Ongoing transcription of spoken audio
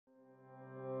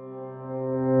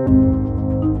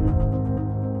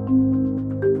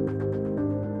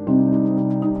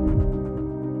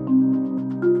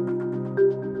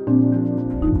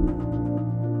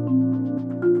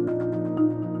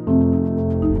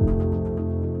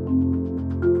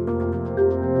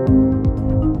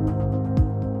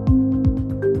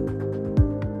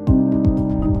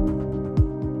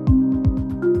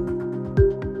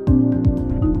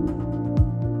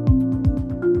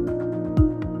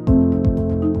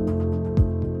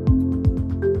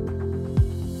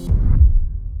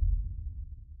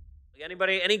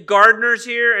Any gardeners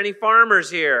here? Any farmers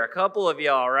here? A couple of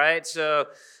y'all, right? So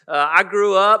I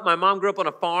grew up, my mom grew up on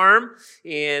a farm,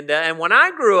 and when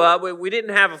I grew up, we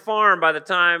didn't have a farm by the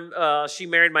time she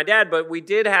married my dad, but we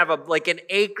did have an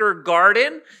acre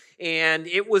garden, and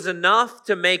it was enough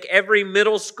to make every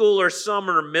middle schooler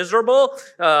summer miserable,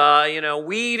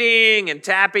 weeding and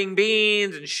tapping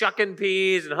beans and shucking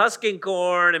peas and husking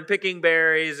corn and picking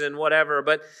berries and whatever.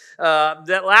 But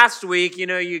that last week,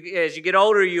 as you get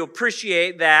older, you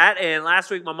appreciate that. And last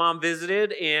week, my mom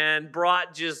visited and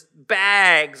brought just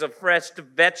bags of fresh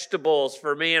vegetables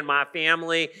for me and my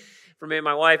family, for me and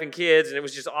my wife and kids, and it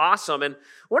was just awesome. And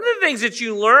one of the things that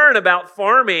you learn about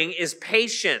farming is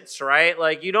patience, right?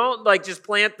 Like, you don't just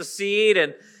plant the seed,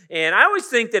 and I always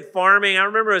think that farming, I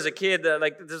remember as a kid,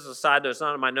 this is a side note, it's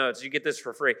not in my notes, you get this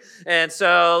for free. And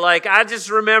so, I just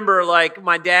remember,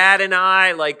 my dad and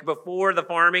I, before the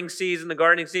farming season, the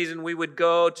gardening season, we would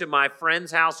go to my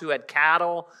friend's house who had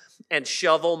cattle and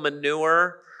shovel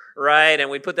manure, right? And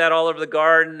we'd put that all over the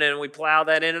garden, and we'd plow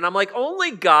that in, and I'm like,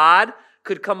 only God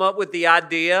could come up with the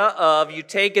idea of you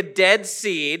take a dead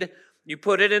seed, you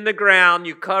put it in the ground,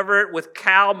 you cover it with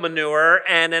cow manure,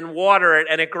 and then water it,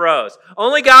 and it grows.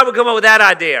 Only God would come up with that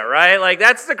idea, right?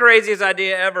 That's the craziest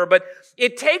idea ever. But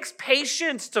it takes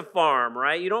patience to farm,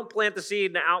 right? You don't plant the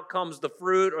seed, and out comes the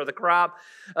fruit or the crop.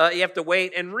 You have to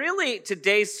wait. And really,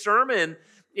 today's sermon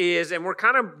is, and we're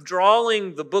kind of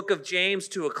drawing the book of James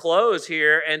to a close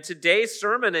here, and today's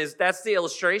sermon that's the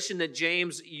illustration that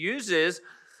James uses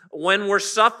when we're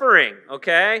suffering,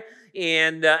 okay?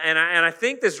 And I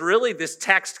think this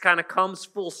text kind of comes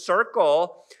full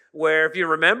circle, where if you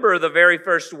remember the very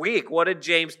first week, what did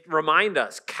James remind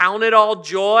us? Count it all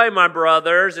joy, my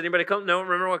brothers. Anybody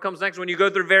remember what comes next? When you go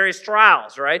through various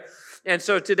trials, right? And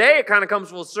so today it kind of comes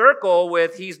full circle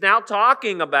with he's now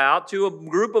talking about to a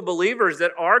group of believers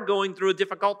that are going through a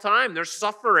difficult time. They're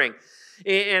suffering.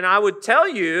 And I would tell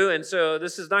you, and so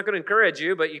this is not going to encourage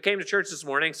you, but you came to church this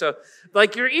morning, so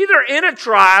you're either in a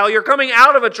trial, you're coming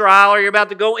out of a trial, or you're about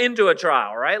to go into a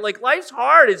trial, right? Life's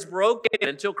hard, it's broken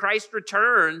until Christ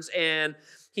returns and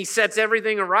he sets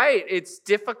everything right. It's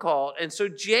difficult. And so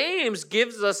James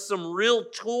gives us some real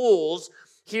tools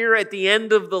here at the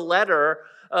end of the letter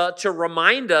to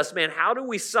remind us, man, how do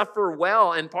we suffer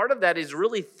well? And part of that is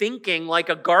really thinking like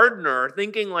a gardener,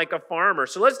 thinking like a farmer.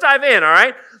 So let's dive in, all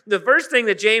right? The first thing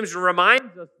that James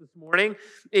reminds us this morning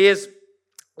is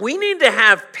we need to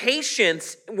have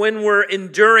patience when we're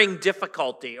enduring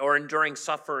difficulty or enduring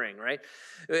suffering, right?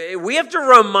 We have to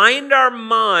remind our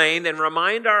mind and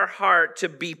remind our heart to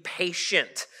be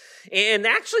patient. And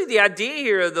actually the idea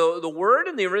here, the word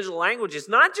in the original language is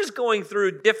not just going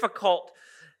through difficult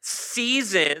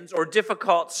seasons or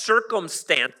difficult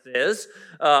circumstances,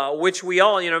 which we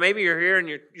all, maybe you're here and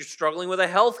you're struggling with a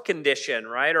health condition,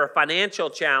 right? Or a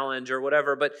financial challenge or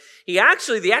whatever. But the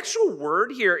actual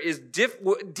word here is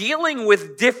dealing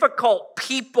with difficult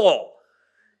people.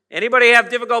 Anybody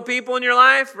have difficult people in your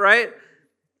life, right?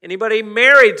 Anybody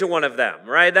married to one of them,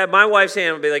 right? That my wife's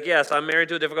hand would be like, yes, I'm married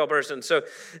to a difficult person. So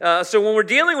when we're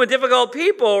dealing with difficult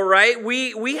people, right,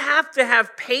 we have to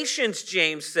have patience,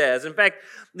 James says. In fact,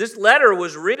 this letter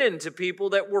was written to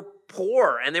people that were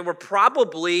poor, and they were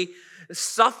probably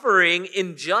suffering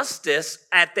injustice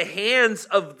at the hands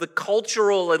of the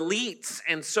cultural elites.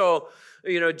 And so,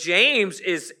 James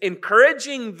is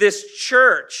encouraging this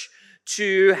church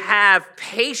to have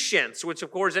patience, which,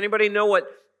 of course, anybody know what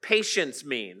patience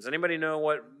means? Anybody know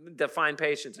what define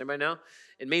patience? Anybody know?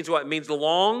 It means what? It means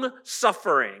long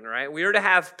suffering, right? We are to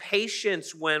have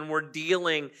patience when we're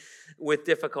dealing with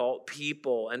difficult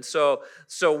people. And so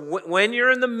when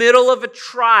you're in the middle of a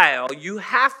trial, you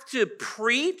have to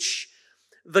preach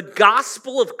the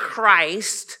gospel of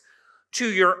Christ to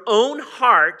your own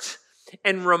heart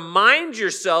and remind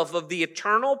yourself of the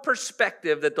eternal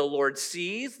perspective that the Lord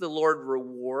sees, the Lord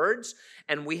rewards,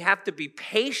 and we have to be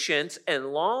patient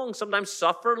and long, sometimes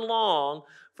suffer long,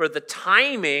 for the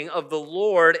timing of the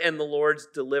Lord and the Lord's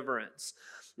deliverance.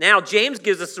 Now, James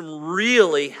gives us some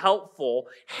really helpful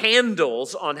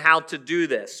handles on how to do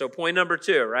this. So point number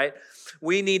 2, right?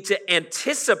 We need to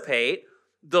anticipate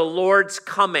the Lord's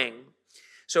coming.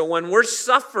 So when we're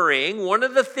suffering, one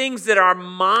of the things that our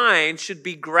mind should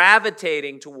be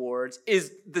gravitating towards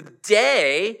is the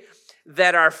day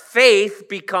that our faith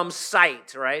becomes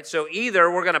sight, right? So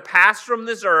either we're going to pass from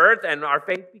this earth and our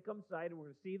faith becomes sight and we're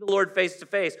going to see the Lord face to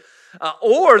face,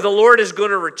 or the Lord is going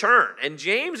to return. And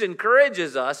James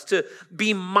encourages us to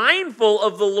be mindful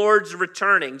of the Lord's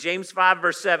returning. James 5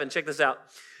 verse 7, check this out.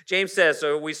 James says,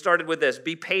 so we started with this,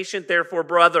 be patient therefore,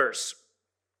 brothers.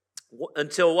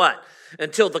 Until what?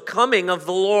 Until the coming of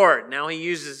the Lord. Now he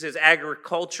uses his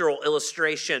agricultural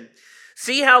illustration.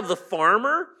 See how the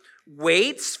farmer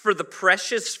waits for the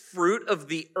precious fruit of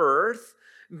the earth,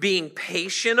 being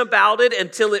patient about it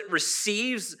until it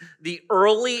receives the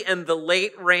early and the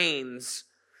late rains.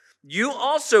 You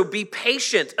also be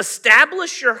patient.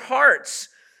 Establish your hearts,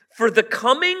 for the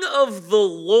coming of the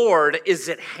Lord is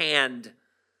at hand.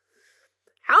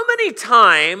 How many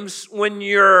times when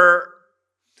you're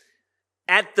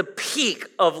at the peak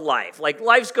of life, like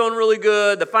life's going really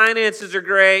good, the finances are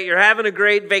great, you're having a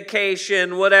great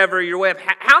vacation, whatever, your way,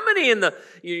 how many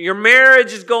your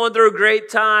marriage is going through a great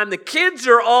time, the kids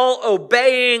are all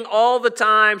obeying all the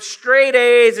time, straight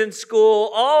A's in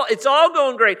school, it's all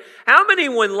going great. How many,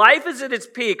 when life is at its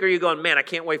peak, are you going, man, I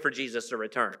can't wait for Jesus to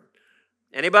return?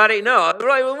 Anybody? No.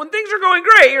 When things are going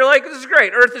great, you're like, this is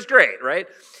great. Earth is great, right?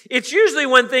 It's usually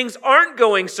when things aren't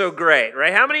going so great,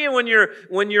 right? How many, when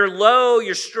you're low,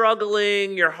 you're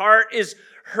struggling, your heart is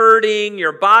hurting,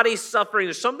 your body's suffering,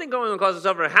 there's something going on that causes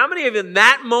suffering. How many of you in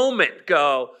that moment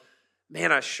go,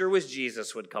 man, I sure wish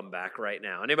Jesus would come back right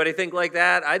now? Anybody think like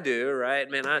that? I do, right?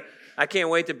 Man, I can't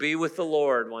wait to be with the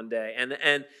Lord one day.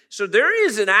 And so there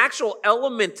is an actual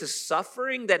element to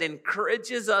suffering that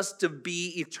encourages us to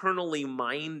be eternally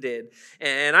minded.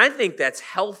 And I think that's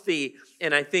healthy,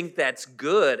 and I think that's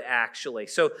good, actually.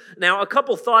 So now a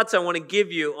couple thoughts I want to give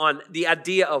you on the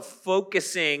idea of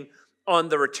focusing on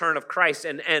the return of Christ.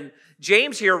 And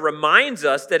James here reminds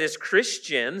us that as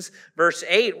Christians, verse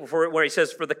 8, where he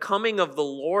says, for the coming of the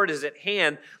Lord is at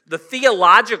hand, the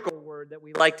theological word that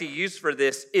we like to use for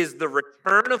this is the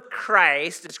return of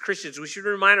Christ. As Christians, we should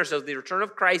remind ourselves the return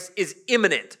of Christ is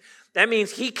imminent. That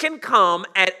means he can come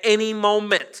at any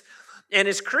moment. And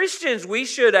as Christians, we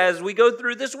should, as we go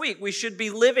through this week, we should be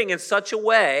living in such a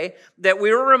way that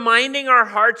we're reminding our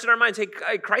hearts and our minds, hey,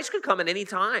 Christ could come at any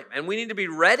time, and we need to be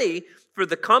ready for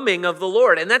the coming of the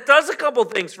Lord. And that does a couple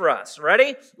things for us.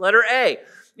 Ready? Letter A.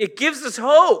 It gives us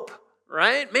hope,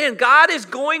 right? Man, God is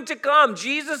going to come.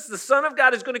 Jesus, the Son of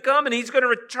God, is going to come, and he's going to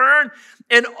return,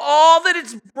 and all that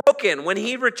is broken when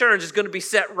he returns is going to be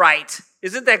set right.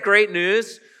 Isn't that great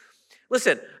news?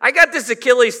 Listen, I got this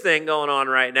Achilles thing going on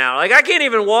right now. Like, I can't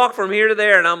even walk from here to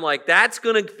there, and I'm like, that's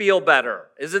going to feel better.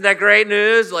 Isn't that great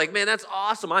news? Like, man, that's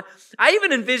awesome. I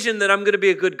even envision that I'm going to be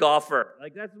a good golfer.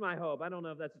 Like, that's my hope. I don't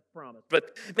know if that's a promise.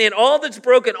 But, man, all that's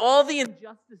broken, all the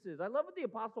injustices. I love what the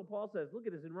Apostle Paul says. Look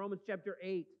at this in Romans chapter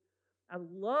 8. I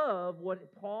love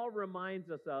what Paul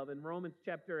reminds us of in Romans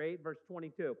chapter 8, verse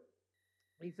 22.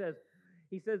 He says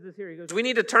this here. He goes, we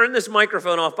need to turn this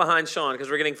microphone off behind Shaun because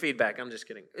we're getting feedback. I'm just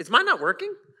kidding. Is mine not working?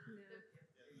 No.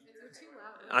 It's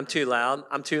too loud.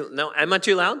 I'm too loud. No, am I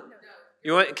too loud?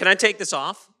 No. Can I take this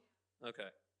off? Okay.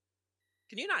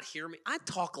 Can you not hear me? I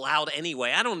talk loud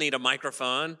anyway. I don't need a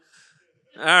microphone.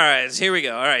 All right, here we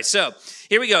go. All right, so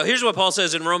here we go. Here's what Paul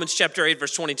says in Romans chapter 8,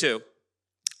 verse 22.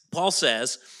 Paul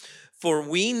says, for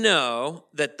we know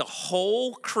that the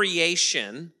whole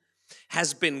creation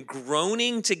has been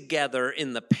groaning together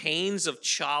in the pains of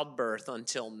childbirth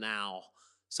until now.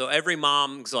 So every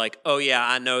mom's like, oh yeah,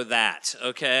 I know that,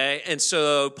 okay? And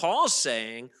so Paul's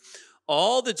saying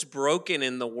all that's broken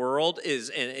in the world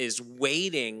is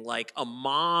waiting, like a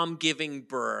mom giving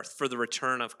birth for the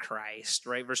return of Christ,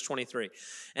 right? Verse 23.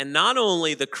 And not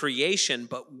only the creation,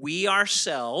 but we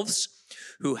ourselves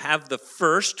who have the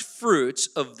first fruits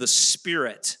of the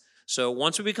Spirit. So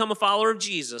once we become a follower of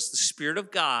Jesus, the Spirit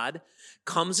of God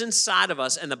comes inside of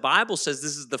us, and the Bible says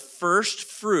this is the first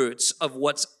fruits of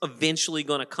what's eventually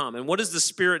going to come. And what is the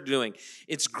Spirit doing?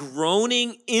 It's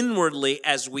groaning inwardly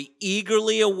as we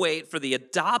eagerly await for the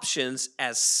adoptions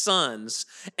as sons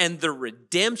and the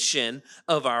redemption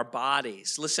of our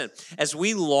bodies. Listen, as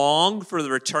we long for the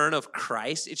return of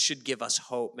Christ, it should give us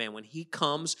hope, man. When he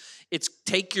comes, it's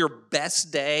take your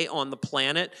best day on the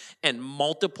planet and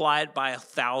multiply it by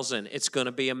 1,000. It's going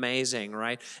to be amazing,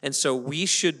 right? And so we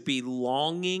should be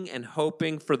longing and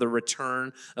hoping for the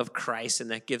return of Christ,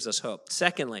 and that gives us hope.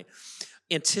 Secondly,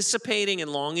 anticipating and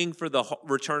longing for the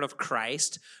return of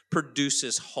Christ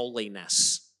produces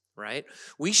holiness, right?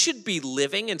 We should be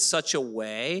living in such a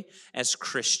way as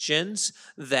Christians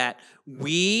that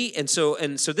and so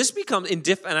this becomes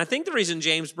and I think the reason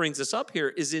James brings this up here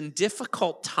is in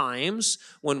difficult times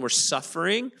when we're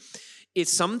suffering,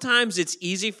 sometimes it's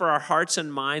easy for our hearts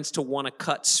and minds to want to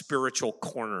cut spiritual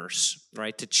corners,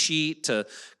 right? To cheat, to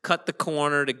cut the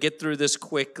corner, to get through this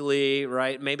quickly,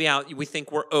 right? Maybe we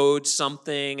think we're owed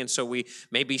something, and so we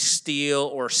maybe steal,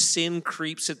 or sin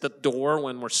creeps at the door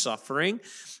when we're suffering.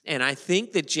 And I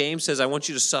think that James says, I want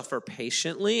you to suffer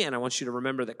patiently, and I want you to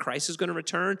remember that Christ is going to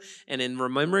return. And in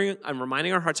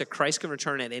reminding our hearts that Christ can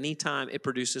return at any time, it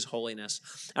produces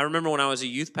holiness. I remember when I was a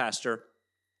youth pastor,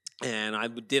 and I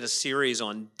did a series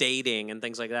on dating and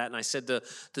things like that. And I said to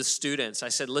the students, I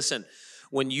said, listen,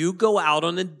 when you go out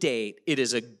on a date, it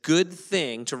is a good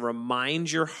thing to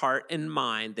remind your heart and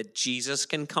mind that Jesus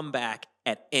can come back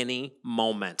at any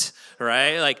moment,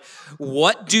 right? Like,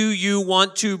 what do you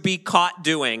want to be caught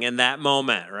doing in that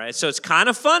moment, right? So it's kind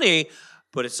of funny,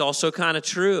 but it's also kind of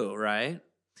true, right?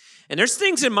 And there's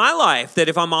things in my life that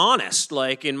if I'm honest,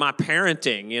 like in my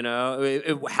parenting,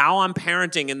 how I'm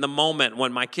parenting in the moment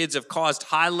when my kids have caused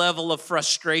high level of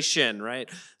frustration, right?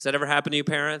 Does that ever happen to you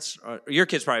parents? Or your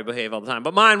kids probably behave all the time,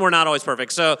 but mine were not always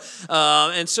perfect. So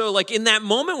like in that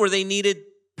moment where they needed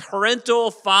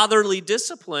parental, fatherly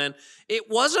discipline, it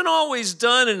wasn't always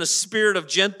done in a spirit of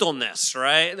gentleness,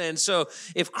 right? And so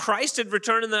if Christ had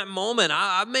returned in that moment,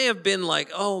 I may have been like,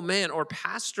 oh man, or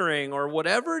pastoring or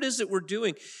whatever it is that we're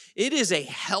doing. It is a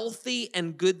healthy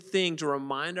and good thing to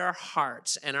remind our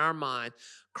hearts and our mind,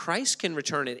 Christ can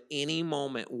return at any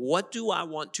moment. What do I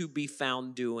want to be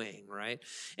found doing, right?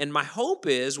 And my hope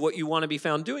is what you want to be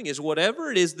found doing is whatever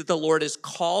it is that the Lord has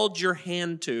called your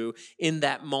hand to in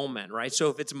that moment, right? So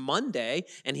if it's Monday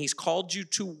and he's called you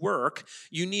to work,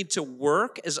 you need to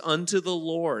work as unto the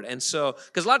Lord. And so,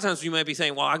 because a lot of times you might be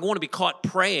saying, well, I want to be caught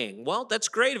praying. Well, that's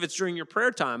great if it's during your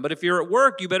prayer time, but if you're at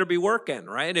work, you better be working,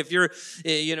 right? If you're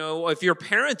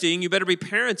parenting, you better be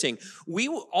parenting.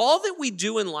 All that we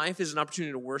do in life is an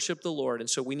opportunity to worship the Lord. And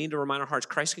so we need to remind our hearts,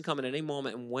 Christ can come at any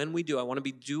moment. And when we do, I want to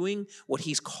be doing what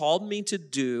he's called me to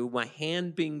do, my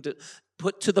hand being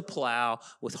put to the plow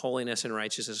with holiness and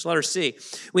righteousness. Letter C,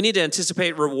 we need to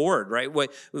anticipate reward, right? With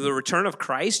the return of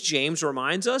Christ, James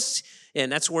reminds us,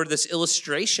 and that's where this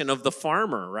illustration of the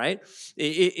farmer, right?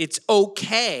 It's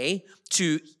okay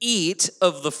to eat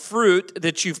of the fruit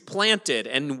that you've planted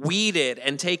and weeded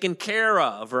and taken care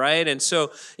of, right? And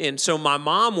so my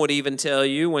mom would even tell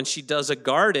you when she does a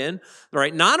garden,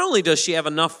 right? Not only does she have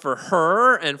enough for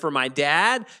her and for my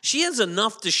dad, she has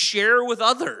enough to share with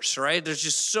others, right? There's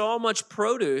just so much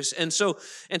produce. And so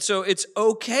it's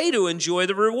okay to enjoy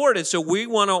the reward. And so we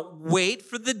want to wait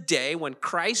for the day when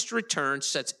Christ returns,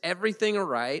 sets everything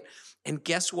right. And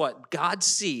guess what? God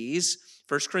sees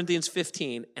 1 Corinthians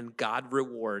 15, and God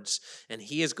rewards, and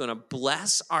he is going to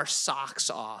bless our socks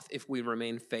off if we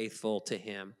remain faithful to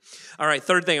him. All right,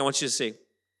 third thing I want you to see.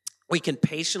 We can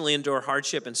patiently endure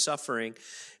hardship and suffering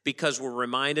because we're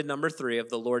reminded, number 3, of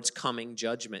the Lord's coming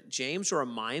judgment. James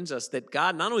reminds us that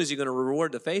God, not only is he going to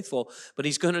reward the faithful, but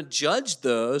he's going to judge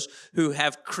those who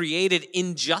have created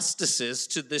injustices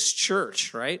to this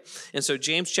church, right? And so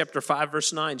James chapter 5,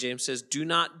 verse 9, James says, do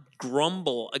not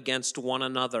grumble against one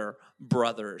another,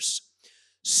 brothers,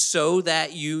 so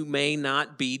that you may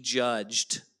not be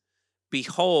judged.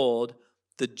 Behold,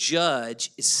 the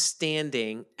judge is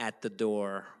standing at the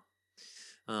door.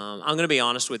 I'm going to be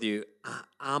honest with you.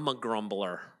 I'm a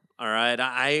grumbler. All right,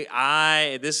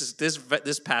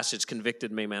 this passage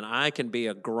convicted me, man. I can be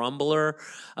a grumbler.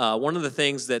 One of the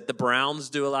things that the Browns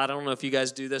do a lot, I don't know if you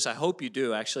guys do this. I hope you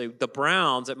do, actually. The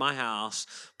Browns at my house,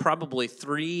 probably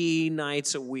 3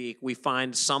 nights a week, we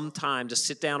find some time to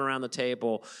sit down around the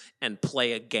table and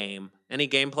play a game. Any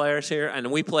game players here?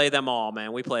 And we play them all,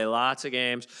 man. We play lots of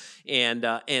games. And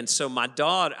so my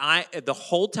daughter, the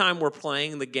whole time we're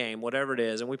playing the game, whatever it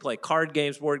is, and we play card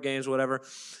games, board games, whatever,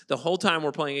 the whole time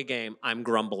we're playing a game, I'm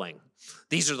grumbling.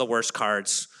 These are the worst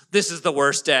cards. This is the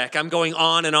worst deck. I'm going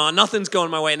on and on. Nothing's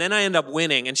going my way. And then I end up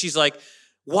winning. And she's like,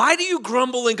 why do you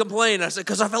grumble and complain? I said,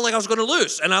 because I felt like I was going to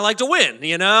lose, and I like to win,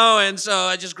 And so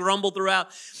I just grumbled throughout.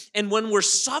 And when we're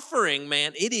suffering,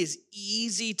 man, it is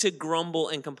easy to grumble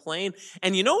and complain.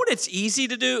 And you know what it's easy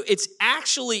to do? It's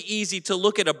actually easy to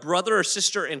look at a brother or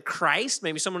sister in Christ,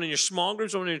 maybe someone in your small group,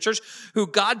 someone in your church, who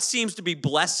God seems to be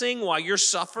blessing while you're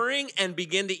suffering, and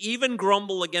begin to even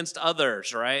grumble against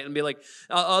others, right? And be like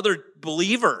other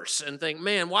believers and think,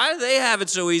 man, why do they have it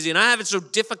so easy and I have it so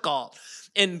difficult?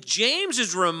 And James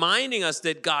is reminding us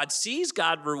that God sees,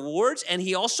 God rewards, and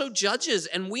he also judges.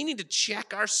 And we need to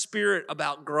check our spirit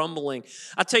about grumbling.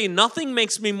 I'll tell you, nothing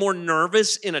makes me more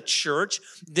nervous in a church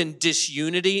than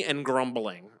disunity and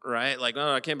grumbling, right? Like,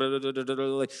 oh, I can't,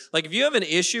 like if you have an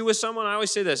issue with someone, I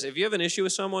always say this, if you have an issue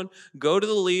with someone, go to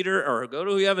the leader or go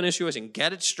to who you have an issue with and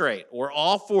get it straight. We're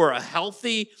all for a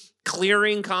healthy,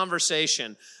 clearing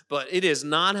conversation, but it is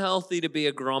not healthy to be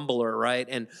a grumbler, right?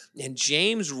 And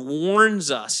James warns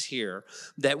us here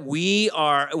that we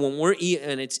are,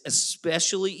 and it's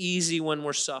especially easy when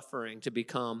we're suffering to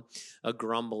become a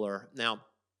grumbler. Now,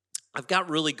 I've got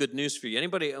really good news for you.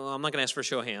 Anybody, well, I'm not going to ask for a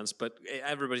show of hands, but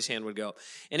everybody's hand would go.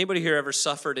 Anybody here ever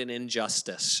suffered an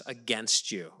injustice against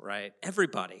you, right?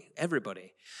 Everybody.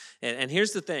 And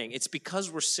here's the thing. It's because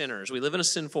we're sinners. We live in a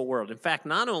sinful world. In fact,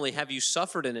 not only have you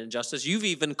suffered an injustice, you've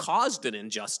even caused an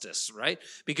injustice, right?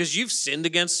 Because you've sinned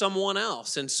against someone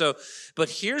else. And so, but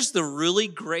here's the really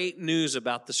great news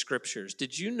about the scriptures.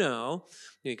 Did you know,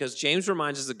 because James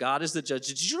reminds us that God is the judge,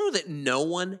 did you know that no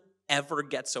one ever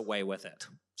gets away with it?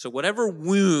 So whatever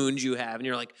wound you have, and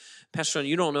you're like, Pastor Shaun,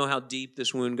 you don't know how deep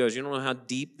this wound goes. You don't know how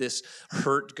deep this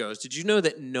hurt goes. Did you know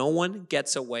that no one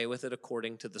gets away with it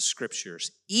according to the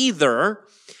scriptures? Either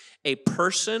a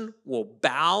person will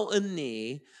bow a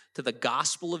knee to the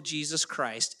gospel of Jesus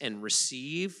Christ and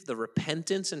receive the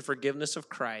repentance and forgiveness of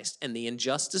Christ, and the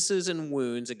injustices and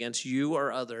wounds against you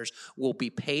or others will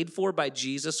be paid for by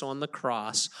Jesus on the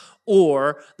cross,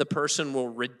 or the person will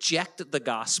reject the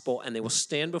gospel and they will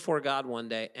stand before God one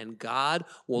day and God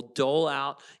will dole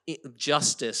out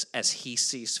justice as he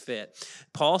sees fit.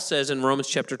 Paul says in Romans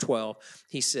chapter 12,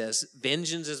 he says,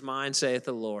 vengeance is mine, saith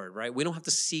the Lord, right? We don't have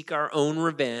to seek our own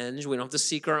revenge. We don't have to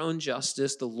seek our own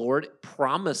justice. The Lord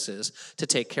promises to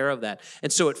take care of that.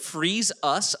 And so it frees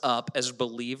us up as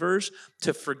believers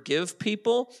to forgive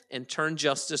people and turn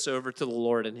justice over to the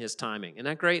Lord in his timing. Isn't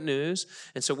that great news?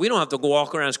 And so we don't have to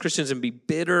walk around as Christians and be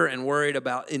bitter and worried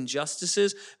about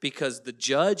injustices, because the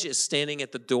judge is standing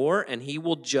at the door and he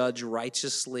will judge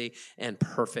righteously and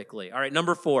perfectly. All right,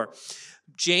 number 4.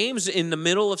 James, in the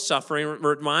middle of suffering,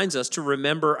 reminds us to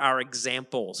remember our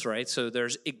examples, right? So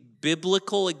there's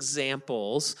biblical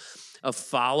examples of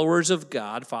followers of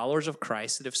God, followers of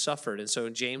Christ that have suffered. And so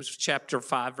in James chapter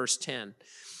 5, verse 10,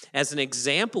 as an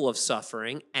example of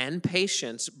suffering and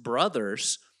patience,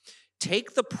 brothers,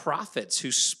 take the prophets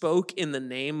who spoke in the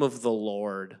name of the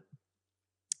Lord.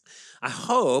 I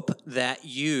hope that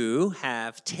you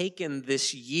have taken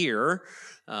this year,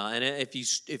 and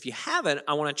if you haven't,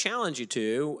 I want to challenge you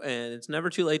to, and it's never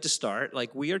too late to start.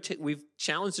 Like we've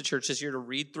challenged the church this year to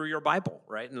read through your Bible,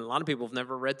 right? And a lot of people have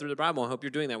never read through the Bible. I hope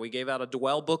you're doing that. We gave out a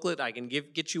Dwell booklet. I can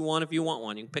get you one if you want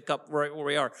one. You can pick up right where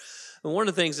we are. And one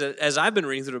of the things that, as I've been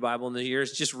reading through the Bible in the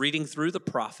years, just reading through the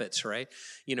prophets, right?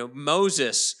 You know,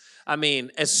 Moses. I mean,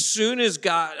 as soon as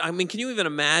God, can you even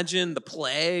imagine the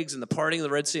plagues and the parting of the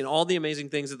Red Sea and all the amazing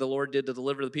things that the Lord did to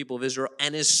deliver the people of Israel?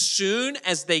 And as soon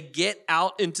as they get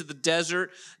out into the desert,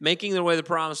 making their way to the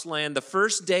promised land, the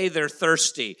first day they're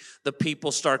thirsty, the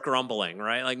people start grumbling,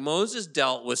 right? Like Moses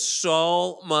dealt with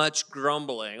so much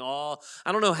grumbling. I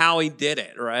don't know how he did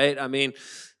it, right? I mean,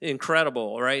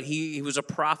 incredible, right? He was a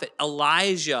prophet.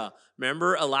 Elijah.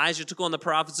 Remember, Elijah took on the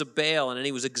prophets of Baal, and then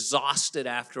he was exhausted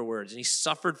afterwards, and he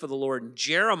suffered for the Lord. And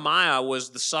Jeremiah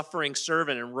was the suffering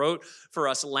servant and wrote for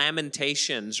us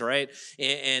Lamentations, right?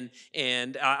 And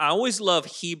I always love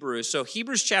Hebrews. So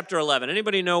Hebrews chapter 11.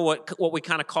 Anybody know what we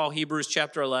kind of call Hebrews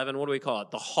chapter 11? What do we call it?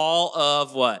 The Hall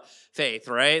of what? Faith,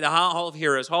 right? The Hall of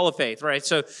Heroes, Hall of Faith, right?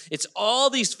 So it's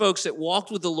all these folks that walked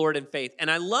with the Lord in faith.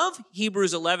 And I love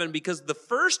Hebrews 11 because the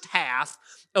first half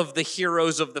of the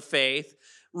heroes of the faith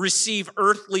receive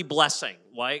earthly blessing.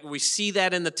 Like we see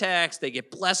that in the text. They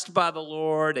get blessed by the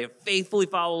Lord. They faithfully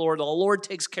follow the Lord. The Lord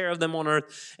takes care of them on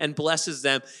earth and blesses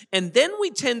them. And then we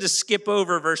tend to skip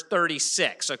over verse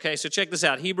 36. Okay, so check this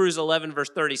out. Hebrews 11, verse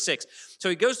 36. So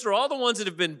he goes through all the ones that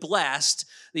have been blessed,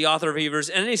 the author of Hebrews,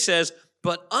 and he says,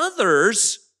 but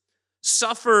others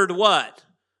suffered what?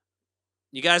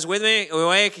 You guys with me?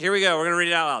 Awake? Here we go. We're going to read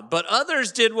it out loud. But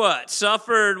others did what?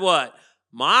 Suffered what?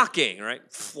 Mocking, right?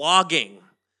 Flogging.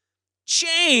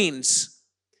 Chains,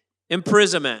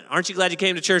 imprisonment. Aren't you glad you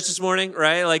came to church this morning,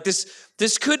 right? Like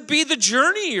this could be the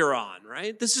journey you're on,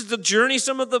 right? This is the journey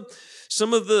some of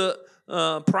the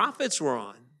prophets were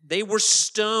on. They were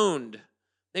stoned.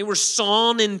 They were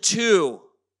sawn in two.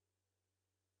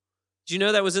 Did you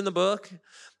know that was in the book?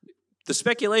 The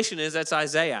speculation is that's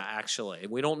Isaiah, actually.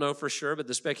 We don't know for sure, but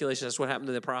the speculation is what happened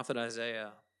to the prophet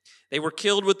Isaiah. They were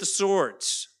killed with the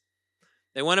swords.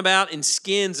 They went about in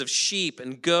skins of sheep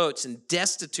and goats and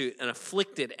destitute and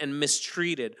afflicted and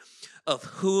mistreated, of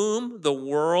whom the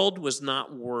world was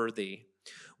not worthy,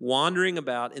 wandering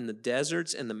about in the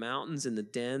deserts and the mountains and the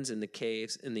dens and the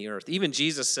caves in the earth. Even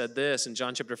Jesus said this in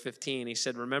John chapter 15. He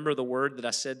said, remember the word that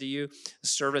I said to you? The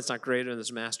servant's not greater than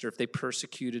his master. If they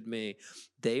persecuted me,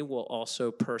 they will also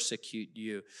persecute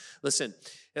you. Listen,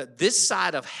 this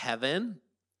side of heaven,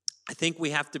 I think we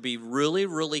have to be really,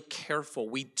 really careful.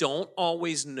 We don't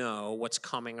always know what's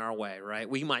coming our way, right?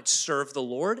 We might serve the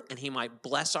Lord and he might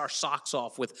bless our socks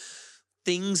off with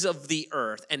things of the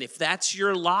earth. And if that's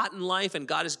your lot in life and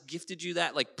God has gifted you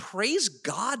that, like, praise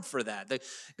God for that.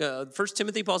 First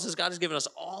Timothy, Paul says, God has given us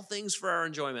all things for our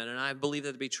enjoyment. And I believe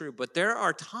that to be true. But there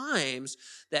are times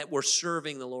that we're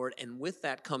serving the Lord, and with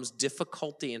that comes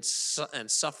difficulty and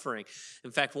suffering.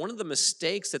 In fact, one of the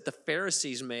mistakes that the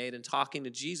Pharisees made in talking to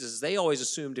Jesus, they always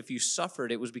assumed if you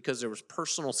suffered, it was because there was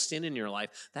personal sin in your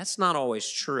life. That's not always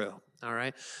true. All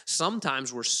right.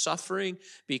 Sometimes we're suffering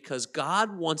because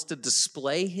God wants to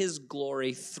display his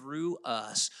glory through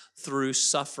us through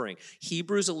suffering.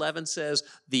 Hebrews 11 says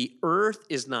the earth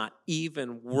is not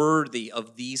even worthy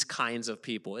of these kinds of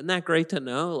people. Isn't that great to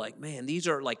know? Like, man, these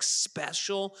are like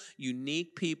special,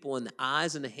 unique people in the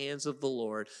eyes and the hands of the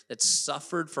Lord that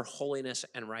suffered for holiness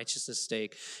and righteousness'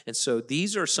 sake. And so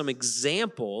these are some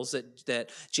examples that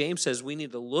James says we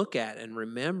need to look at and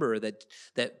remember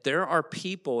that there are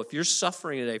people, if you're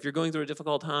suffering today, if you're going through a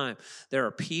difficult time, there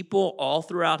are people all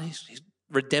throughout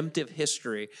redemptive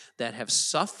history that have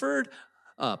suffered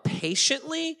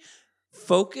patiently,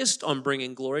 focused on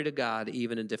bringing glory to God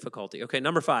even in difficulty. Okay,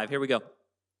 number 5, here we go.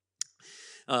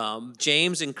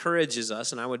 James encourages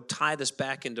us, and I would tie this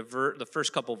back into the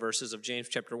first couple verses of James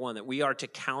chapter 1, that we are to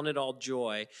count it all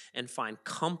joy and find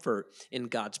comfort in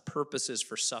God's purposes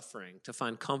for suffering, to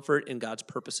find comfort in God's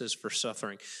purposes for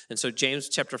suffering. And so James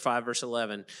chapter 5, verse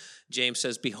 11, James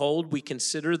says, behold, we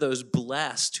consider those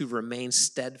blessed who remain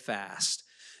steadfast.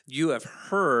 You have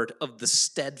heard of the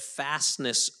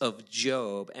steadfastness of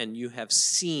Job, and you have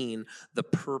seen the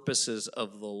purposes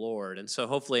of the Lord. And so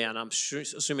hopefully, and I'm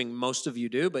assuming most of you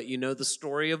do, but you know the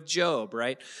story of Job,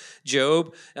 right?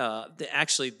 Job,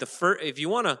 if you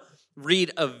want to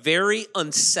read a very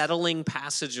unsettling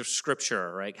passage of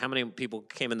Scripture, right? How many people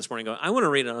came in this morning going, I want to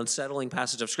read an unsettling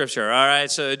passage of Scripture? All right,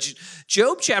 so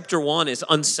Job chapter 1 is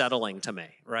unsettling to me,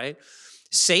 right?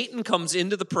 Satan comes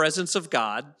into the presence of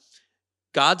God.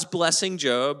 God's blessing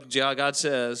Job. God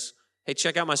says, hey,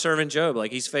 check out my servant Job.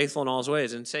 Like, he's faithful in all his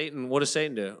ways. And Satan, what does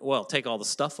Satan do? Well, take all the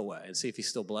stuff away and see if he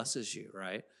still blesses you,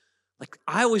 right? Like,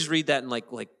 I always read that and like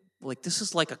this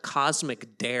is like a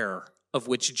cosmic dare of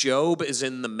which Job is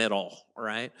in the middle,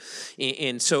 right?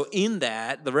 And so in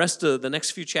that, the rest of the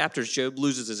next few chapters, Job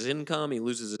loses his income, he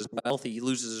loses his wealth, he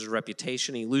loses his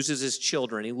reputation, he loses his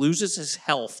children, he loses his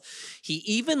health. He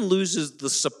even loses the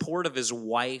support of his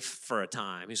wife for a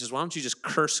time. He says, why don't you just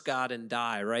curse God and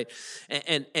die, right?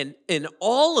 And in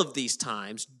all of these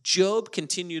times, Job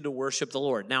continued to worship the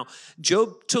Lord. Now,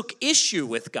 Job took issue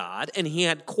with God, and he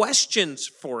had questions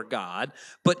for God,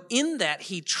 but in that,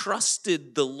 he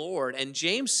trusted the Lord. And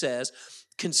James says,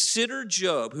 consider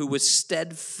Job, who was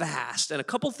steadfast. And a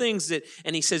couple things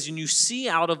and he says, and you see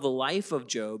out of the life of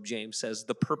Job, James says,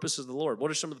 the purposes of the Lord. What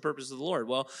are some of the purposes of the Lord?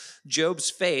 Well, Job's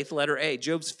faith, letter A,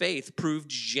 Job's faith proved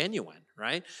genuine,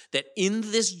 right? That in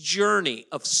this journey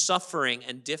of suffering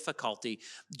and difficulty,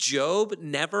 Job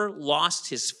never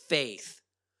lost his faith.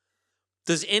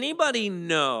 Does anybody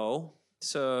know?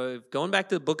 So going back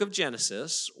to the book of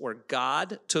Genesis, where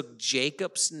God took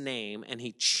Jacob's name and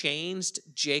he changed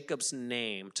Jacob's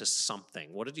name to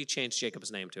something. What did he change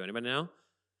Jacob's name to? Anybody know?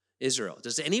 Israel.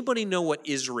 Does anybody know what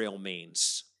Israel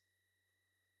means?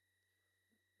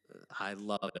 I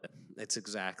love it. It's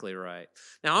exactly right.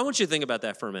 Now, I want you to think about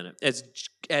that for a minute.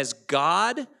 As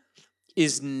God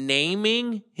is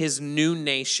naming his new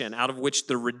nation out of which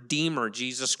the Redeemer,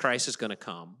 Jesus Christ, is going to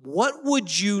come, what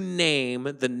would you name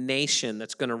the nation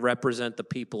that's going to represent the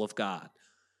people of God?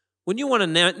 Wouldn't you want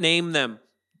to name them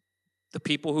the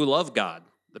people who love God,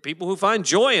 the people who find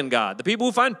joy in God, the people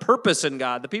who find purpose in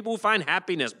God, the people who find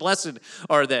happiness? Blessed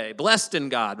are they, blessed in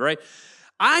God, right?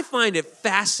 I find it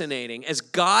fascinating. As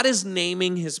God is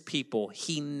naming his people,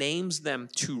 he names them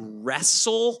to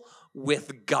wrestle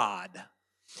with God.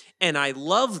 And I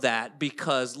love that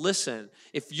because, listen,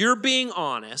 if you're being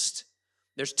honest,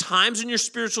 there's times in your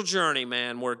spiritual journey,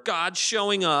 man, where God's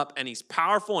showing up and he's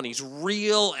powerful and he's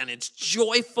real and it's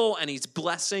joyful and he's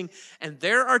blessing. And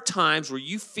there are times where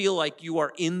you feel like you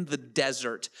are in the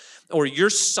desert or you're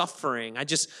suffering.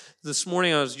 This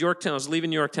morning I was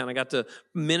leaving Yorktown. I got to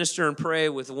minister and pray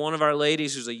with one of our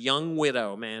ladies who's a young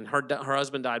widow, man. Her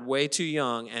husband died way too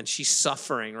young and she's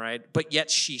suffering, right? But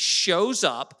yet she shows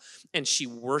up and she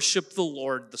worshiped the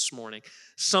Lord this morning.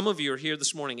 Some of you are here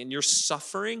this morning and you're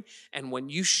suffering, and when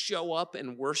you show up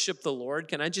and worship the Lord,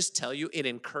 can I just tell you, it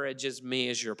encourages me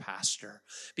as your pastor.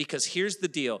 Because here's the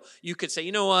deal. You could say,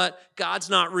 you know what? God's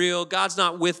not real. God's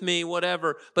not with me,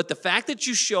 whatever. But the fact that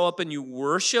you show up and you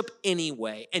worship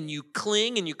anyway, and you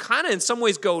cling, and you kind of in some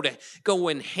ways go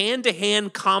in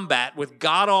hand-to-hand combat with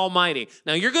God Almighty.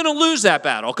 Now, you're going to lose that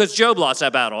battle because Job lost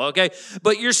that battle, okay?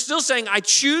 But you're still saying, I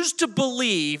choose to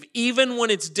believe even when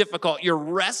it's difficult. You're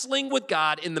wrestling with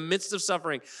God in the midst of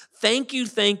suffering. Thank you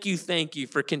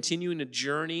for continuing to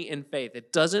journey in faith.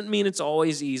 It doesn't mean it's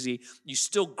always easy. You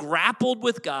still grappled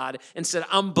with God and said,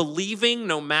 I'm believing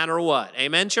no matter what.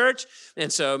 Amen, church?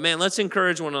 And so, man, let's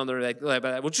encourage one another like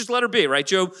that. We'll just let her be, right?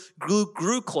 Job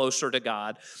grew closer to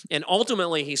God, and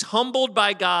ultimately he's humbled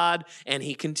by God, and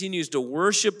he continues to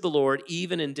worship the Lord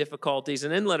even in difficulties.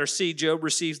 And then letter C, Job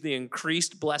receives the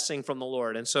increased blessing from the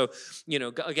Lord. And so,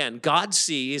 again, God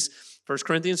sees 1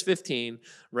 Corinthians 15,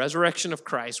 resurrection of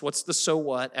Christ. What's the so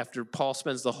what after Paul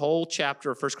spends the whole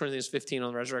chapter of 1 Corinthians 15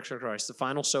 on the resurrection of Christ? The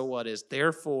final so what is,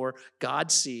 therefore,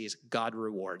 God sees, God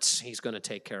rewards. He's going to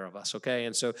take care of us, okay?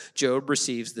 And so Job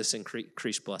receives this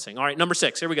increased blessing. All right, number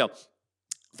 6, here we go.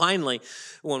 Finally,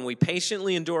 when we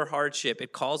patiently endure hardship,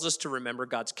 it calls us to remember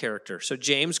God's character. So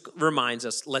James reminds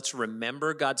us, let's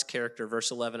remember God's character,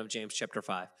 verse 11 of James chapter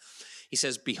 5. He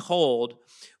says, behold,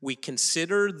 we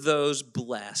consider those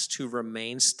blessed who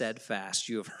remain steadfast.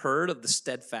 You have heard of the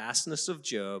steadfastness of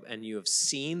Job, and you have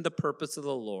seen the purpose of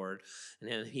the Lord. And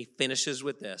then he finishes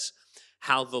with this,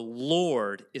 how the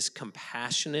Lord is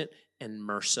compassionate and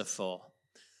merciful.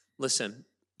 Listen,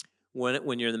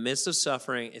 when you're in the midst of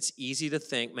suffering, it's easy to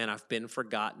think, man, I've been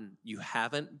forgotten. You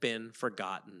haven't been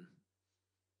forgotten.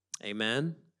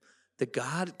 Amen?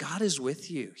 God is with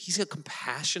you. He's a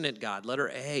compassionate God. Letter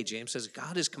A, James says,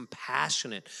 God is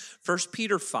compassionate. 1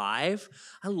 Peter 5,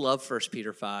 I love 1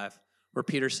 Peter 5, where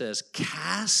Peter says,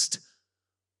 cast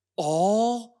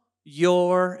all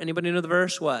your, anybody know the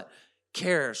verse? What?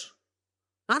 Cares.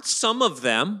 Not some of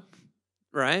them,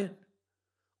 right?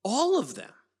 All of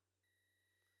them.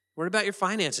 Worried about your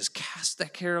finances, cast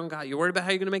that care on God. You're worried about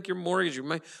how you're going to make your mortgage.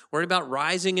 You're worried about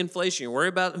rising inflation. You're worried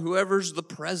about whoever's the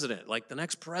president, like the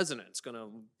next president's going to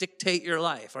dictate your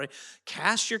life. Right?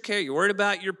 Cast your care. You're worried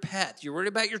about your pet. You're worried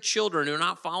about your children who are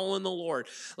not following the Lord.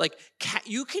 Like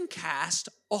you can cast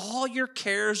all your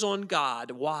cares on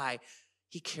God. Why?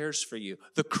 He cares for you.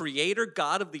 The creator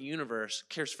God of the universe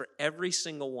cares for every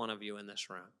single one of you in this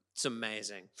room. It's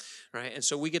amazing, right? And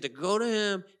so we get to go to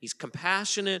him. He's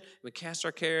compassionate. We cast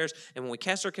our cares. And when we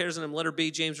cast our cares on him, letter B,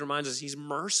 James reminds us he's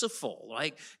merciful.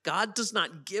 Like God does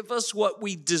not give us what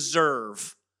we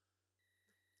deserve.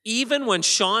 Even when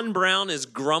Shaun Brown is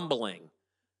grumbling,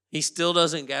 he still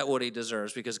doesn't get what he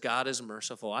deserves because God is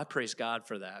merciful. I praise God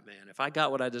for that, man. If I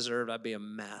got what I deserved, I'd be a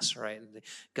mess, right?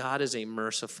 God is a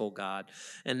merciful God.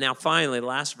 And now finally,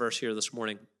 last verse here this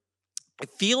morning. It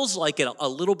feels like a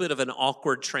little bit of an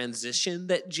awkward transition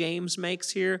that James makes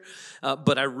here,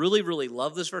 but I really, really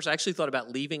love this verse. I actually thought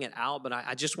about leaving it out, but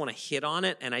I just want to hit on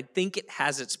it, and I think it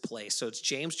has its place. So it's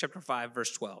James chapter 5,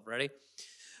 verse 12. Ready?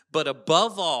 But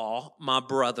above all, my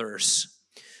brothers,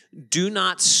 do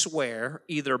not swear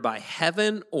either by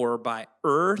heaven or by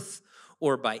earth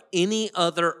or by any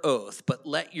other oath, but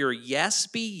let your yes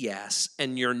be yes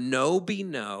and your no be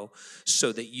no,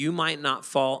 so that you might not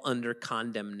fall under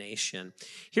condemnation.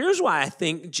 Here's why I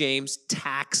think James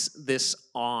tacks this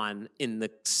on in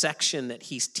the section that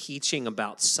he's teaching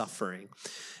about suffering.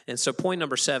 And so point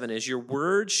number 7 is your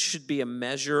words should be a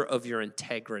measure of your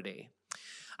integrity.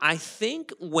 I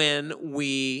think when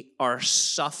we are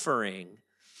suffering,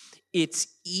 it's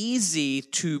easy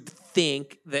to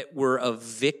think that we're a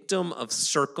victim of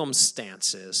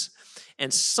circumstances.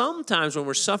 And sometimes when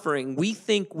we're suffering, we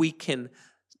think we can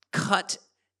cut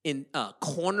in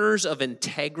corners of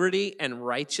integrity and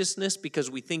righteousness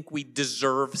because we think we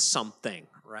deserve something,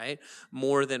 right?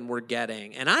 More than we're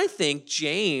getting. And I think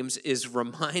James is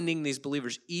reminding these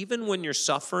believers, even when you're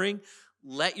suffering,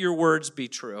 let your words be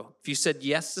true. If you said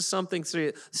yes to something,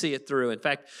 see it through. In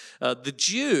fact, the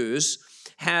Jews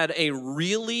had a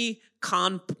really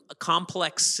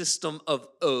complex system of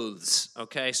oaths,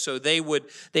 okay? So they would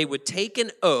take an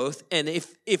oath, and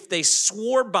if they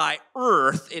swore by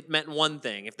earth, it meant one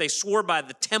thing. If they swore by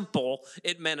the temple,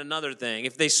 it meant another thing.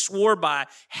 If they swore by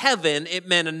heaven, it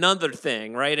meant another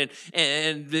thing, right?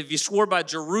 And if you swore by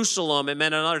Jerusalem, it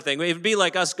meant another thing. It would be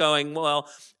like us going, well,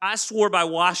 I swore by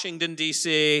Washington,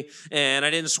 D.C., and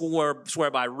I didn't swear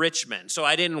by Richmond, so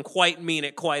I didn't quite mean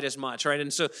it quite as much, right?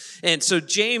 And so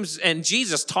James and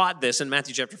Jesus taught this in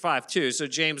Matthew chapter 5 too. So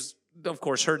James of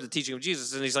course, heard the teaching of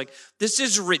Jesus, and he's like, this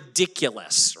is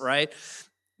ridiculous, right?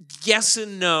 Yes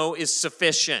and no is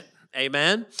sufficient.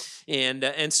 Amen?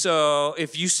 And so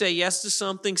if you say yes to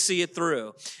something, see it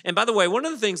through. And by the way, one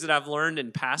of the things that I've learned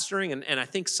in pastoring, and I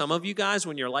think some of you guys,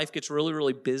 when your life gets really,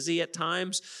 really busy at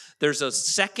times, there's a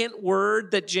second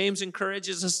word that James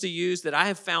encourages us to use that I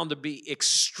have found to be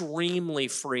extremely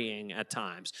freeing at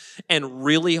times and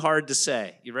really hard to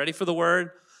say. You ready for the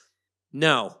word?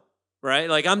 No. Right?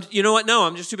 Like, you know what? No,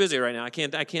 I'm just too busy right now. I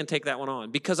can't take that one on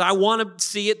because I want to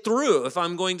see it through. If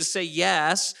I'm going to say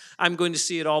yes, I'm going to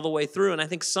see it all the way through. And I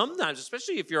think sometimes,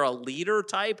 especially if you're a leader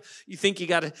type, you think you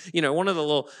got to, one of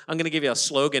the I'm going to give you a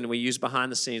slogan we use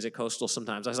behind the scenes at Coastal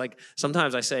sometimes.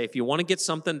 Sometimes I say, if you want to get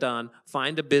something done,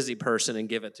 find a busy person and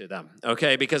give it to them.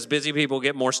 Okay? Because busy people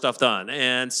get more stuff done.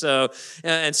 And so,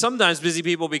 and sometimes busy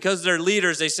people, because they're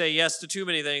leaders, they say yes to too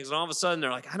many things. And all of a sudden they're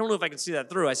like, I don't know if I can see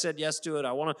that through. I said yes to it.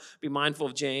 I want to be mindful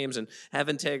of James and have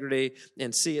integrity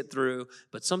and see it through.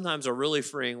 But sometimes a really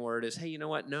freeing word is, hey, you know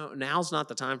what? No, now's not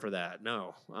the time for that.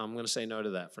 No, I'm going to say no to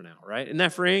that for now, right? Isn't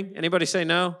that freeing? Anybody say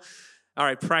no? All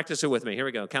right, practice it with me. Here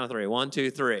we go. Count of 3. 1,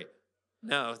 2, 3.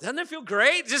 No. Doesn't it feel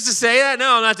great just to say that?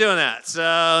 No, I'm not doing that. So,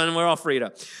 and we're all freed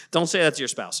up. Don't say that to your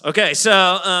spouse. Okay,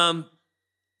 so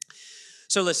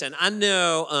listen, I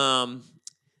know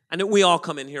we all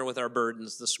come in here with our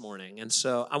burdens this morning. And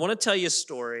so I want to tell you a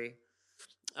story.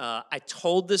 I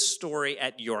told this story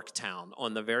at Yorktown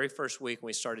on the very first week when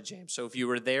we started James. So if you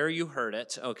were there, you heard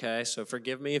it, okay? So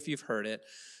forgive me if you've heard it.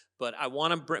 But I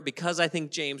want to, because I think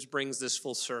James brings this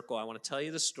full circle, I want to tell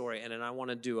you the story, and then I want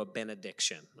to do a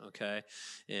benediction, okay?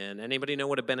 And anybody know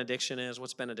what a benediction is?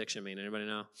 What's benediction mean? Anybody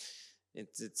know?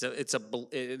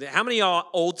 How many of y'all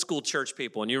old school church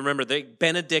people, and you remember they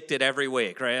benedicted every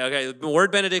week, right? Okay, the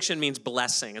word benediction means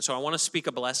blessing, and so I want to speak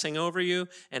a blessing over you,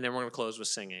 and then we're going to close with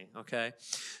singing, okay?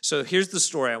 So here's the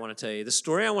story I want to tell you. The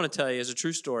story I want to tell you is a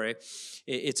true story.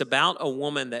 It's about a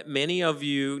woman that many of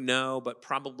you know, but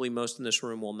probably most in this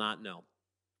room will not know.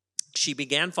 She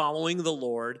began following the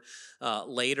Lord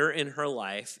later in her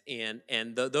life, and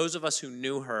those of us who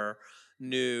knew her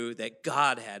knew that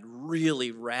God had really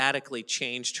radically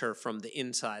changed her from the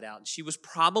inside out. And she was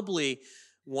probably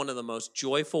one of the most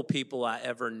joyful people I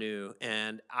ever knew.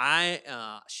 And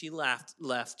she left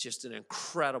just an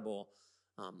incredible,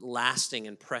 lasting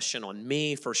impression on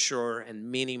me for sure,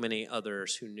 and many, many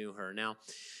others who knew her. Now,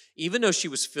 even though she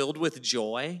was filled with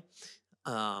joy,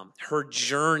 her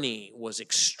journey was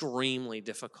extremely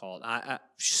difficult. I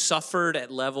suffered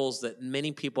at levels that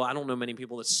many people, I don't know many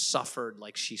people that suffered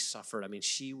like she suffered. I mean,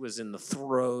 she was in the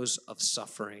throes of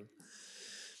suffering.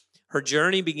 Her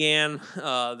journey began,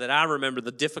 that I remember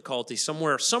the difficulty,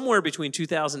 somewhere between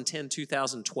 2010 and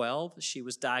 2012. She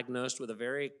was diagnosed with a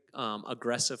very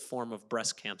aggressive form of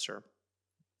breast cancer.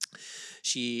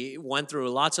 She went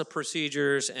through lots of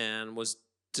procedures and was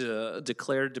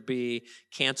declared to be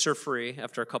cancer-free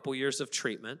after a couple years of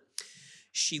treatment.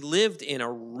 She lived in a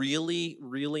really,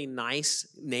 really nice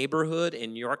neighborhood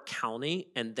in York County,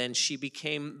 and then she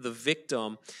became the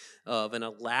victim of an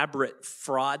elaborate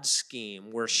fraud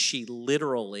scheme where she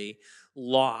literally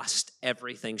lost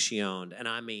everything she owned, and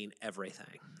I mean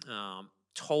everything.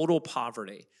 Total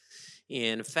poverty.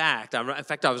 In fact,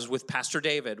 I was with Pastor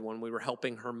David when we were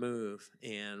helping her move,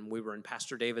 and we were in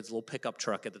Pastor David's little pickup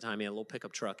truck at the time. He had a little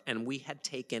pickup truck, and we had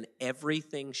taken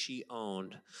everything she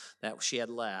owned that she had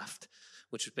left,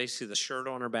 which was basically the shirt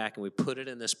on her back, and we put it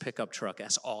in this pickup truck.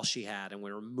 That's all she had, and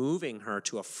we were moving her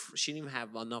to she didn't even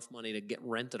have enough money to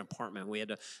rent an apartment.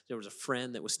 There was a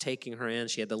friend that was taking her in.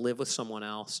 She had to live with someone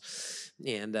else,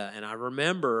 and I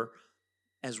remember,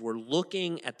 as we're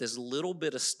looking at this little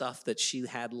bit of stuff that she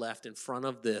had left in front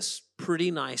of this pretty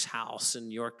nice house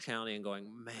in York County and going,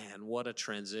 man, what a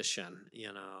transition,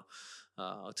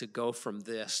 to go from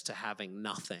this to having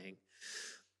nothing.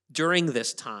 During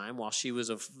this time, while she was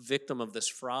a victim of this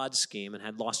fraud scheme and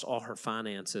had lost all her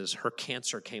finances, her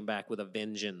cancer came back with a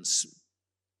vengeance.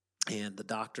 And the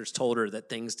doctors told her that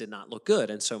things did not look good.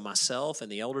 And so myself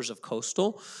and the elders of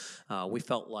Coastal, we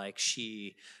felt like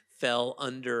she fell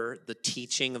under the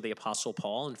teaching of the Apostle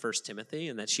Paul in 1 Timothy,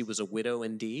 and that she was a widow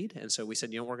indeed. And so we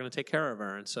said, we're going to take care of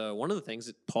her. And so one of the things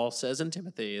that Paul says in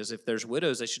Timothy is if there's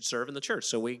widows, they should serve in the church.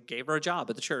 So we gave her a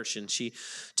job at the church, and she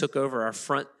took over our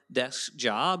front desk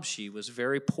job. She was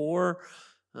very poor.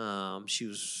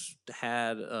 She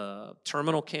had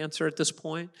terminal cancer at this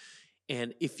point.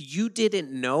 And if you didn't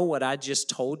know what I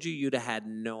just told you, you'd have had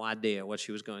no idea what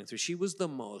she was going through. She was the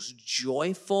most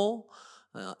joyful,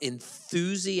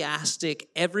 enthusiastic.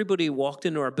 Everybody who walked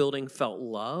into our building felt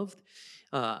loved.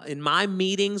 In my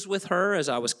meetings with her, as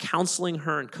I was counseling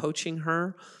her and coaching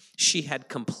her, She had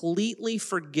completely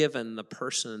forgiven the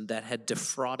person that had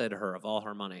defrauded her of all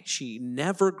her money. She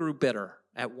never grew bitter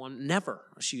at one, never.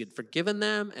 She had forgiven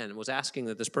them and was asking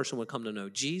that this person would come to know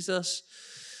Jesus.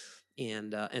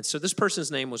 And so this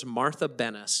person's name was Martha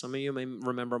Bennis. Some of you may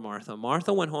remember Martha.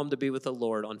 Martha went home to be with the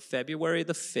Lord on February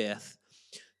the 5th,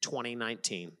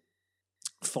 2019.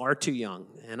 Far too young.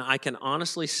 And I can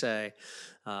honestly say,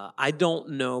 I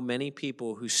don't know many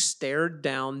people who stared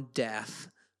down death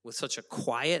with such a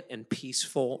quiet and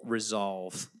peaceful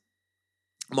resolve.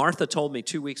 Martha told me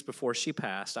 2 weeks before she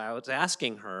passed, I was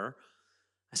asking her,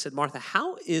 I said, Martha,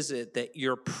 how is it that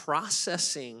you're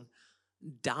processing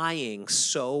dying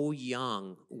so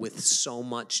young with so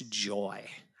much joy?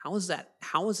 How is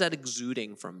that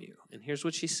exuding from you? And here's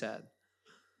what she said.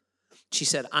 She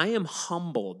said, I am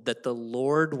humbled that the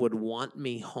Lord would want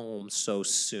me home so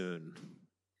soon.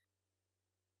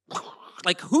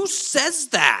 Like, who says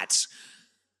that?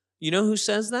 You know who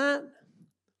says that?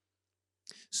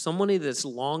 Somebody that's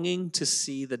longing to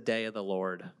see the day of the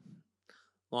Lord.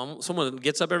 Someone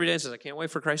gets up every day and says, I can't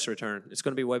wait for Christ to return. It's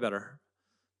going to be way better.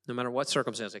 No matter what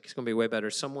circumstance, it's going to be way better.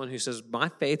 Someone who says, my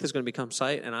faith is going to become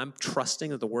sight, and I'm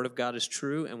trusting that the word of God is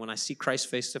true, and when I see Christ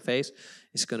face to face,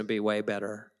 it's going to be way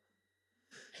better.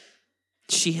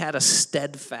 She had a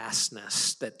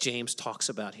steadfastness that James talks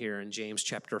about here in James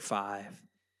chapter 5.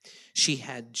 She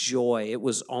had joy. It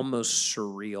was almost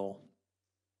surreal.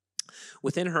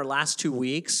 Within her last 2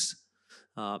 weeks,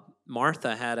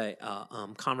 Martha had a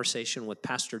conversation with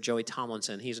Pastor Joey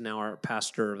Tomlinson. He's now our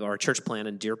pastor of our church plant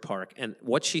in Deer Park. And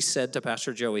what she said to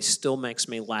Pastor Joey still makes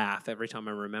me laugh every time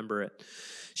I remember it.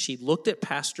 She looked at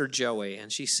Pastor Joey and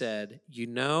she said, you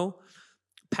know,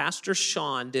 Pastor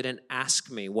Shaun didn't ask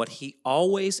me what he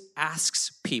always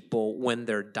asks people when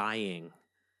they're dying.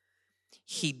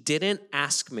 He didn't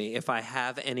ask me if I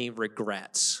have any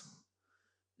regrets.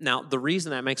 Now, the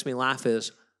reason that makes me laugh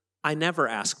is I never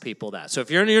ask people that. So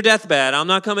if you're in your deathbed, I'm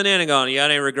not coming in and going, you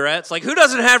got any regrets? Like, who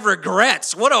doesn't have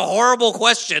regrets? What a horrible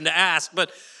question to ask.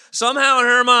 But somehow in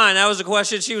her mind, that was a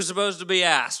question she was supposed to be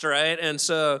asked, right? And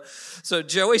so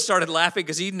Joey started laughing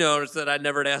because he noticed that I'd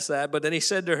never asked that. But then he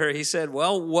said to her,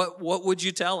 well, what would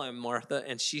you tell him, Martha?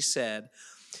 And she said,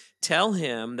 tell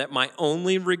him that my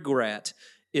only regret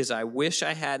is I wish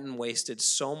I hadn't wasted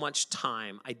so much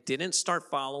time. I didn't start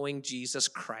following Jesus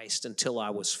Christ until I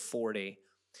was 40.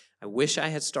 I wish I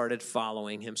had started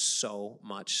following him so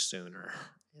much sooner.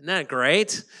 Isn't that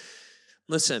great?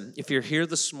 Listen, if you're here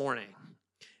this morning,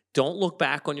 don't look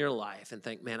back on your life and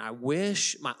think, man,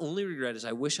 my only regret is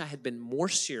I wish I had been more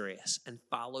serious and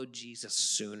followed Jesus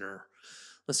sooner.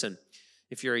 Listen,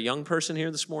 if you're a young person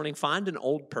here this morning, find an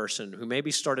old person who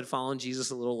maybe started following Jesus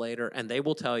a little later, and they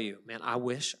will tell you, man, I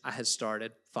wish I had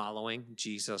started following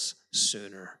Jesus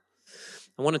sooner.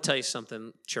 I want to tell you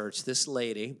something, church. This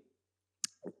lady,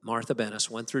 Martha Bennis,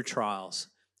 went through trials,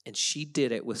 and she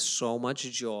did it with so much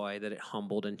joy that it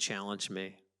humbled and challenged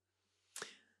me.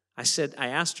 I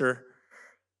asked her,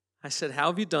 how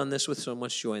have you done this with so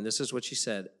much joy? And this is what she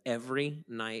said. Every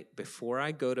night before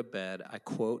I go to bed, I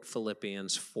quote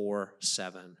Philippians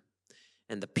 4:7.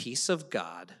 And the peace of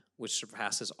God, which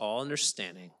surpasses all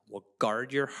understanding, will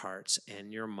guard your hearts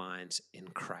and your minds in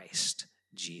Christ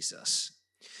Jesus.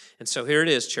 And so here it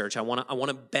is, church. I want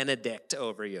to benedict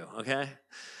over you, okay?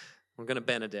 We're going to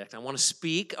benedict. I want to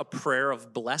speak a prayer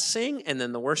of blessing, and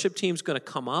then the worship team's going to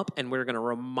come up, and we're going to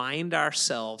remind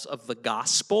ourselves of the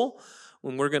gospel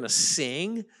when we're going to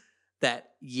sing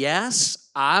that, yes,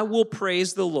 I will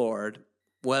praise the Lord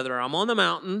whether I'm on the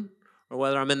mountain or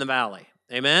whether I'm in the valley.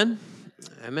 Amen?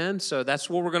 Amen. So that's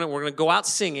what we're going to go out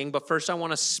singing, but first I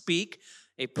want to speak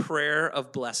a prayer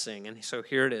of blessing. And so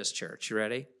here it is, church. You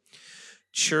ready?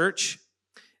 Church,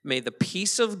 may the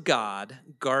peace of God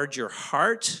guard your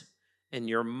heart and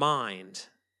your mind,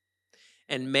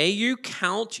 and may you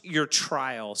count your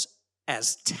trials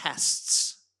as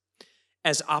tests,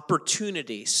 as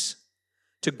opportunities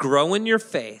to grow in your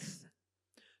faith,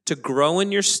 to grow in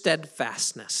your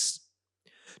steadfastness,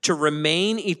 to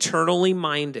remain eternally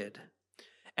minded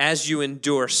as you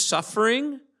endure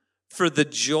suffering for the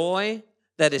joy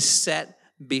that is set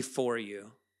before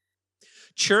you.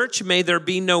 Church, may there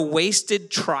be no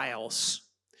wasted trials.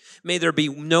 May there be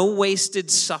no wasted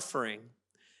suffering.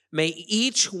 May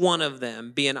each one of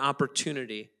them be an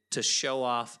opportunity to show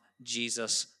off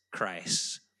Jesus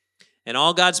Christ. And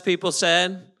all God's people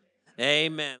said, amen.